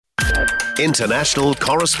International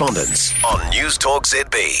correspondence on News Talk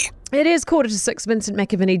ZB. It is 5:45. Vincent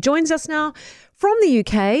McAviney joins us now from the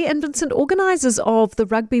UK. And Vincent, organisers of the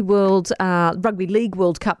Rugby League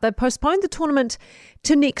World Cup, they postponed the tournament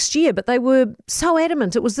to next year, but they were so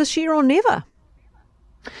adamant it was this year or never.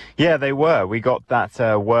 Yeah, they were. We got that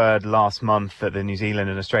word last month that the New Zealand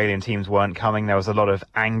and Australian teams weren't coming. There was a lot of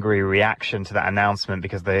angry reaction to that announcement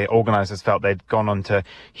because the organisers felt they'd gone on to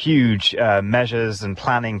huge measures and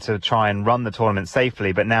planning to try and run the tournament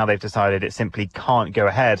safely, but now they've decided it simply can't go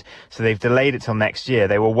ahead. So they've delayed it till next year.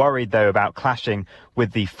 They were worried, though, about clashing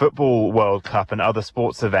with the Football World Cup and other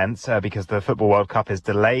sports events because the Football World Cup is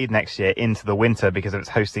delayed next year into the winter because of its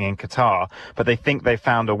hosting in Qatar. But they think they've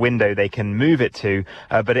found a window they can move it to,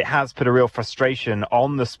 but it has put a real frustration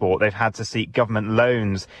on the sport. They've had to seek government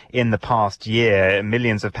loans in the past year,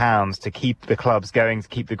 millions of pounds, to keep the clubs going, to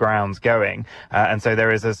keep the grounds going. And so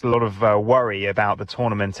there is a lot of worry about the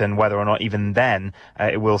tournament and whether or not even then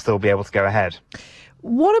it will still be able to go ahead.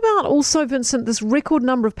 What about also, Vincent, this record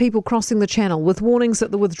number of people crossing the channel with warnings that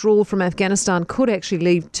the withdrawal from Afghanistan could actually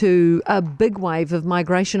lead to a big wave of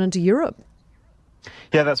migration into Europe?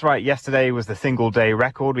 Yeah, that's right. Yesterday was the single-day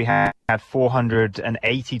record. We had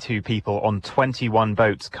 482 people on 21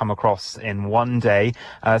 boats come across in one day.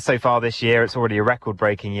 So far this year, it's already a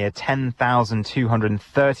record-breaking year.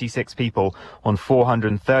 10,236 people on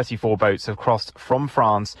 434 boats have crossed from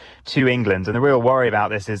France to England. And the real worry about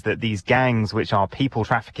this is that these gangs, which are people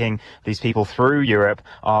trafficking these people through Europe,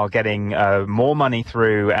 are getting more money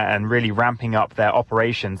through and really ramping up their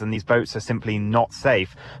operations. And these boats are simply not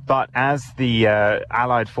safe. But as the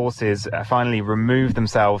Allied forces finally remove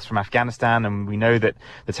themselves from Afghanistan, and we know that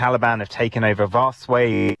the Taliban have taken over vast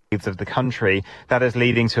swathes of the country, that is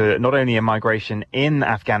leading to not only a migration in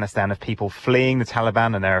Afghanistan of people fleeing the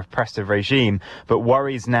Taliban and their oppressive regime, but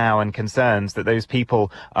worries now and concerns that those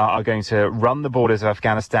people are going to run the borders of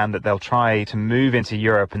Afghanistan, that they'll try to move into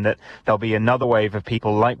Europe, and that there'll be another wave of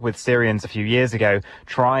people, like with Syrians a few years ago,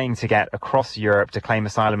 trying to get across Europe to claim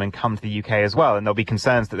asylum and come to the UK as well. And there'll be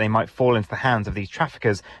concerns that they might fall into the hands of these traffickers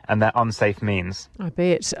and their unsafe means. I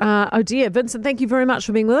bet. Oh dear. Vincent, thank you very much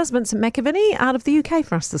for being with us. Vincent McAviney out of the UK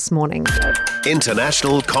for us this morning.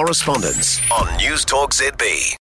 International correspondence on News Talk ZB.